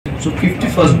So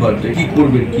 51st birthday কি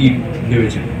করবেন, কি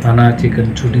ভেবেছেন? Tana chicken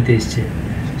ছুটিতে এসেছে,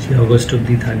 সে অগস্ট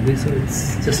অবধি থাকবে, so it's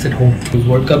just at home. The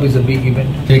World Cup is a big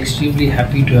event. We're extremely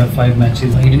happy to have 5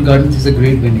 matches. Eden Gardens is a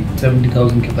great venue,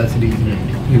 70,000 capacity.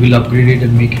 We will upgrade it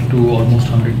and make it to almost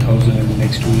 100,000 in the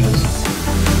next 2 years.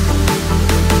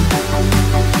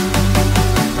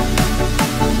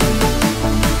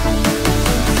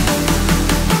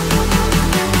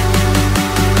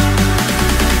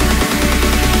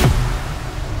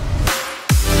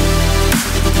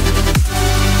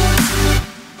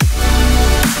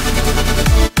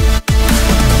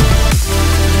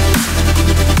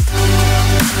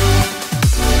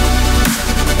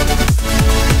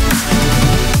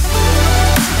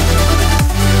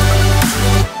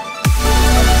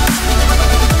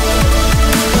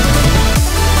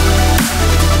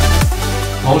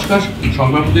 নমস্কার,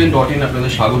 সংবাদ প্রতিদিন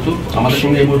আপনাদের স্বাগত। আমাদের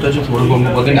সঙ্গে এই মুহূর্তে আছে সৌরভ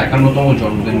গঙ্গোপাধ্যায়ের 51তম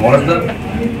জন্মদিন। মহারাজদা,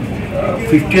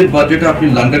 50th বার্থডেটা আপনি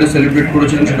লন্ডনে সেলিব্রেট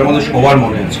করেছিলেন, সেটা আমাদের সবার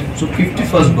মনে আছে। সো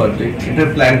 51st বার্থডে, এটার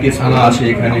প্ল্যান কি? সানা আছে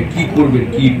এখানে, কি করবেন,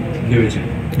 কি ভেবেছেন?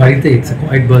 বাড়িতে it's a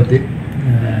quite birthday.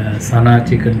 Sana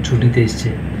chicken ছুটিতে এসেছে,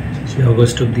 সে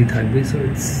অগস্ট অবধি থাকবে, so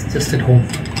it's just at home.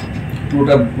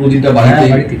 পুরোটা প্রতিটা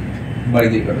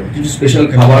বাড়িতেই কাটাবে। কিছু স্পেশাল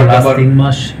খাবার দাবার? 3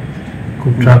 মাস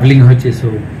খুব ট্রাভেলিং হয়েছে, সো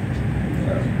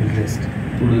রেস্ট,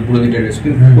 পুরো দিনটা রেস্ট।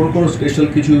 কোন স্পেশাল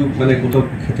কিছু মানে কোথাও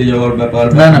খেতে যাওয়ার ব্যাপার?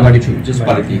 না, বাড়িতে, জাস্ট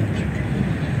বাড়িতেই।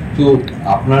 তো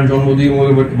আপনার জন্মদিন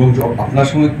এবং আপনার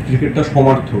সঙ্গে ক্রিকেটটা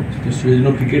সমার্থক, সেই জন্য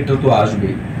ক্রিকেটটা তো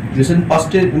আসবেই। রিসেন্ট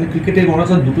পাস্টে মানে ক্রিকেটের মনে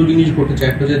হয় দুটো জিনিস ঘটেছে।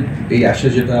 একটা হচ্ছে এই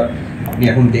অ্যাশেজ, যেটা আপনি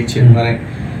এখন দেখছেন, মানে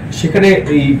সেখানে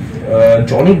এই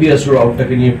জনি বেয়ারস্টোর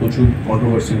আউটটাকে নিয়ে প্রচুর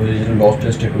কন্ট্রোভার্সি হয়েছে, যেটা লস্ট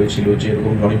টেস্টে হয়েছিল, যে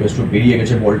এরকম জনি বেয়ারস্টো বেরিয়ে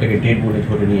গেছে বলটাকে ডেড বলে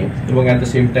ধরে নিয়ে, এবং at the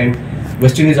same time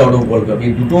waste Indies out of world cup,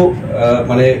 এই দুটো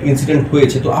মানে ইনসিডেন্ট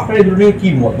হয়েছে। তো আপনার এই দুটো নিয়ে কি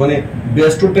মত? মানে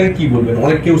বেয়ারস্টোটাকে কি বলবেন?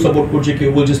 অনেক কেউ সাপোর্ট করছে, কেউ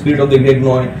বলছে স্পিরিট অফ দ্য গ্রেট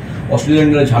নয়,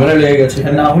 অস্ট্রেলিয়ানরা ঝামেলা লেগে গেছে।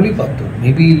 না হলেই পারতো,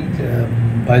 maybe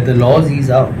by the laws he's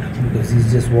out because he's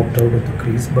just walked out of the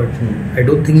crease, but I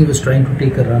don't think he was trying to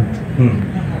take a run.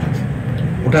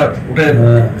 ওটা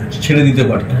ছেড়ে দিতে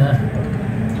পারতো।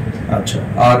 আচ্ছা,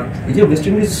 আর এই যে ওয়েস্ট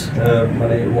ইন্ডিজ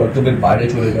মানে ওয়ার্ল্ড কাপের বাইরে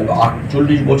চলে গেল,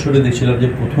 48 বছরে দেখছিলাম যে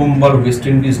প্রথমবার ওয়েস্ট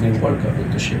ইন্ডিজ নেই ওয়ার্ল্ড কাপে,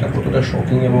 তো সেটা কতটা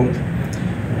শকিং এবং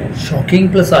shocking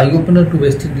plus eye opener to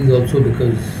West Indies also,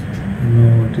 because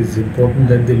it is important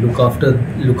that they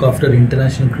look after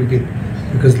international cricket,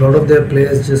 because a lot of their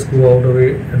players just go out away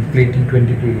and play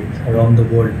T20 cricket around the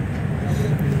world.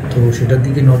 So সেটার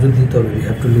দিকে নজর দিতে হবে. We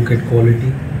have to look at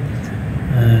quality,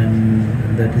 and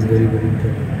that is very, very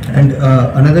important. And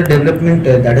another development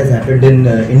that has happened in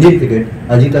Indian cricket,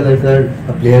 Ajit Agarkar,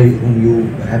 a player whom you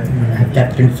have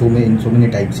captained so many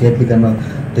times, he has become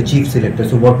the chief selector.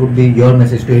 So what would be your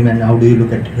message to him, and how do you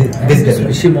look at his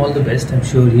development? Wish him all the best. I'm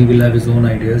sure he will have his own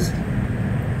ideas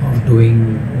of doing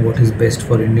what is best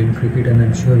for Indian cricket, and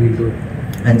I'm sure he'll do it.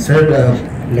 And sir,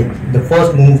 like the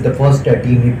first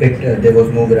team he picked, there was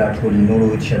no Virat Kohli, no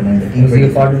Rohit Sharma in the team. Was he a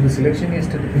part of the selection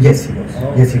yesterday? Yes, he was.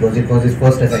 Oh. Yes, he was. It was his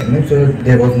first assignment, so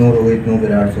there was no Rohit, no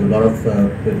Virat. So a lot of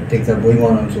things are going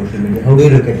on social media. How do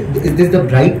you look at it? Is this the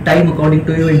right time, according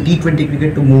to you, in T20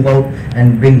 cricket to move out and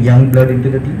bring young blood into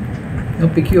the team? No,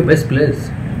 pick your best players.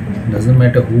 Doesn't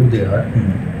matter who they are.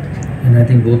 And I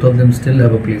think both of them still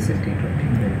have a place in T20.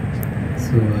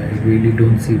 So I really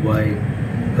don't see why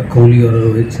a Kohli or a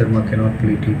Rohit Sharma cannot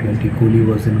play T20. Kohli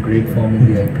was in great form in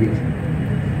the IPL.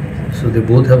 So they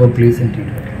both have a place in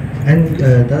T20. And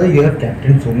Dada, you have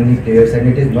captained so many players, and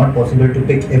it is not possible to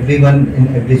pick everyone in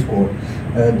every score.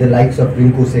 The likes of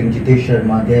Rinku Singh, Jitesh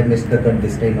Sharma, they have missed the cut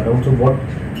this time around. So what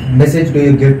message do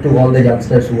you give to all the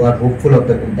youngsters who are hopeful of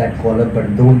that call-up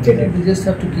but don't get it? They just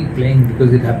have to keep playing,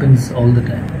 because it happens all the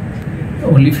time.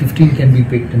 Only 15 can be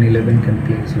picked and 11 can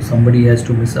play. So somebody has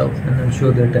to miss out, and I'm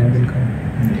sure their time will come.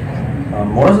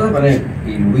 মহারাজদা, মানে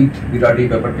এই রোহিত বিরাট এই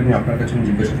ব্যাপারটা নিয়ে আপনার কাছে আমি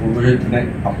জিজ্ঞাসা করবো যে মানে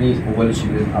আপনি ওভালে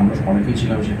ছিলেন, আমরা অনেকেই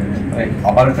ছিলাম সেখানে, মানে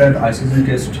আবার একটা আইসিসি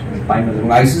টেস্ট ফাইনাল এবং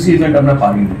আইসিসি ইভেন্ট আমরা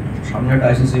পাইনি, সামনে একটা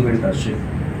আইসিসি ইভেন্ট আসছে।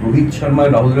 রোহিত শর্মা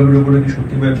রাহুল দ্রাবিড়ের উপরে কি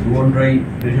সত্যি ডু অর ডাই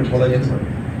প্রেশার বলা যেতে পারে?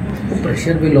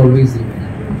 Pressure will always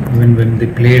remain. When they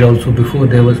played also before,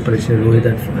 there was pressure. Rohit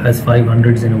has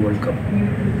 500s in a World Cup.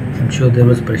 I'm sure there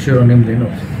was pressure on him then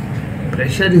also.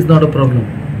 Pressure is not a problem.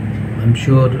 I'm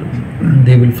sure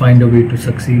they will find a way to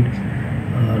succeed.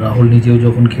 Rahul নিজেও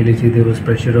যখন খেলেছে, there was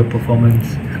pressure of performance.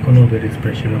 এখনো there is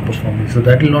pressure of performance. So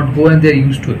that will not go, and they are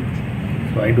used to it.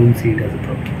 So I don't see it as a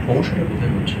problem. সমস্যাটা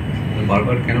কোথায় হচ্ছে?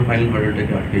 বারবার কেন final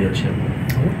হার্ডলটাকে আটকে যাচ্ছে?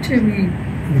 হচ্ছে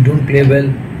we don't play well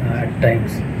at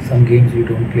times. Some games we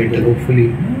don't play well. Hopefully,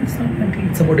 no, it's not mental.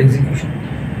 It's about execution.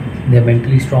 They are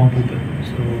mentally strong people.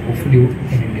 So hopefully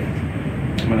in India.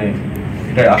 মানে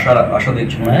এটা আশা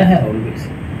দেখছি। হ্যাঁ, always.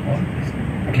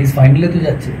 at least finally to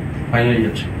যাচ্ছে finally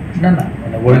যাচ্ছে না না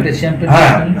মানে world champion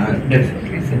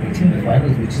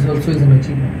finals which is also is an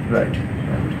achievement right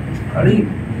আর এই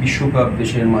বিশ্বকাপ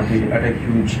দেশের মাঠে একটা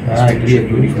হিউজ এক্সপেকটেশন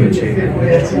তৈরি হয়েছে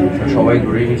সবাই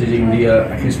ধরেই নিয়েছে যে ইন্ডিয়া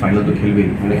অ্যাটলিস্ট ফাইনাল তো খেলবেই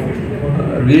মানে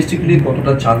রিয়েলিস্টিকলি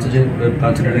কতটা চান্স আছে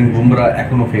কনসিডারিং বুমরা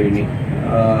এখনো ফেরেনি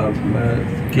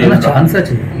chance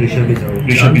আছে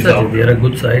Rishabh is out they are a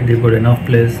good side they got enough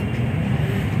players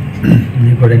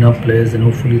and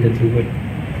hopefully they'll do well.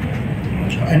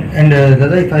 And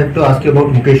Dada, if I have to ask you about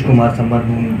Mukesh Kumar, someone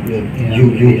whom you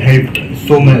helped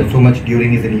so much during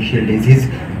his initial days. He's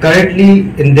currently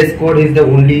in this squad. He's the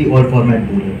only all-format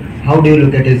bowler. How do you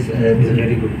look at his? He's a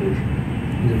very good bowler.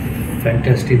 He's a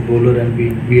fantastic bowler and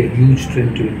will be a huge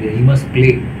strength to India. He must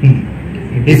play.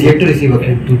 He's yet to receive a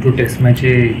cap. To test match,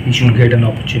 he should get an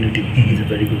opportunity. He's a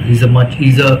very good.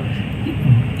 He's a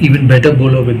even better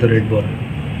bowler with the red ball.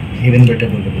 Even better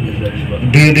bowler.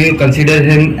 Do you consider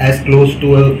him as close to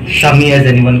Shami as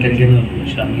anyone can get?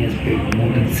 Shami has played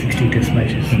more than 60 test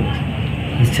matches.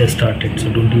 He's just started, so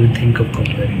don't even think of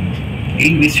comparing.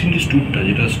 এই West Indies ট্যুরটা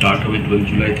যেটা start হবে 12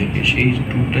 জুলাই থেকে সেই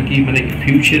ট্যুরটা কি মানে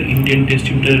future Indian test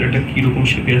টিমটার একটা কীরকম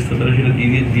শেপে আসতে পারে সেটা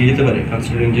দিয়ে যেতে পারে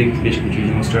কনসিডারিং যে বেশ কিছু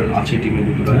ইয়ংস্টার আছে টিমে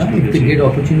দুটো কাজ If they get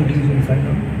opportunities in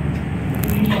final,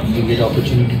 they get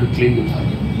opportunity to play with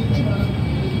final.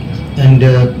 And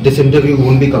this interview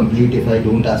won't be complete if I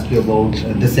don't ask you about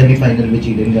the semi-final which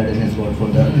Eden Garden has got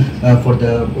for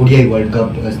the ODI World Cup.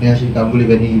 Sourav Ganguly,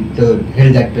 when he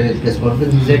held that press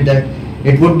conference, he said that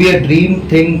it would be a dream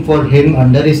thing for him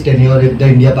under his tenure if the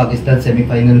India-Pakistan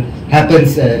semi-final happens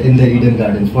in the Eden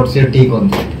Gardens. What's your take on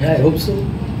that? Yeah, I hope so.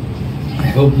 I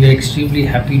hope we are extremely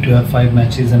happy to have 5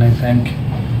 matches, and I thank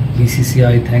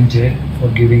BCCI, thank Jay for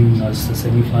giving us the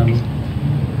semi-final.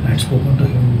 I had spoken to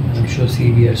him, I'm sure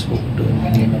CB had spoken to him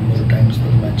many number of times for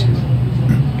the matches.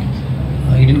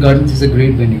 Eden Gardens is a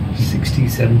great venue,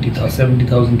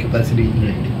 70,000 capacity.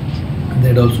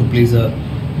 That also plays a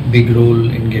big role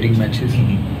in getting matches.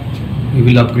 We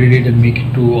will upgrade it and make it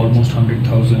to almost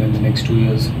 100,000 in the next 2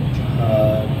 years.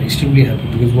 Extremely happy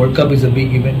because World Cup is a big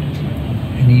event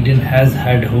and Eden has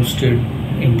had hosted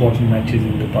important matches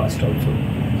in the past also.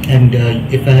 And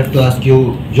if I have to ask you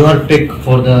your pick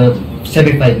for the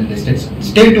semi-finalist, it's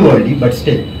still too early, but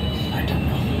still. I don't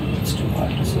know. It's too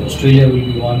hard. So Australia will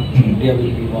be one, India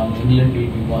will be one, England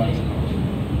will be one.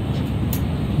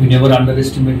 We never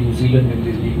underestimate New Zealand in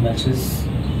these big matches.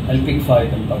 I'll pick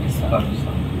 5 and Pakistan.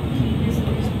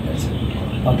 That's it.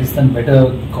 Pakistan better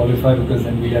qualify because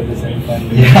then we have the semi-final.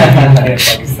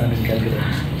 Pakistan in Calcutta.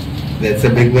 That's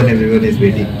a big one everyone is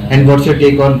waiting. And what's your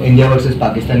take on India versus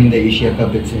Pakistan in the Asia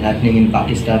Cup? It's happening in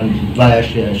Pakistan via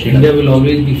Sri Lanka. India will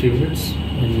always be favourites.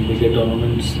 When they get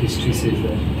tournaments, history says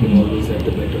that they always have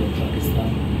the better of Pakistan.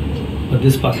 But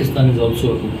this Pakistan is also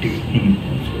a good team.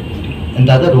 And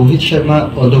Dada, Rohit Sharma,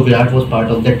 although Virat was part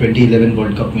of that 2011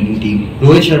 World Cup winning team,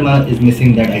 Rohit Sharma is missing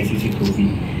that ICC trophy.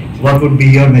 What would be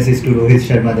your message to Rohit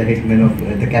Sharma, the hitman of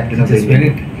the captain of the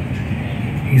India?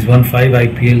 He's won 5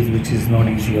 IPLs, which is not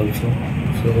easy also.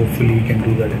 So hopefully he can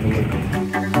do that in the World Cup.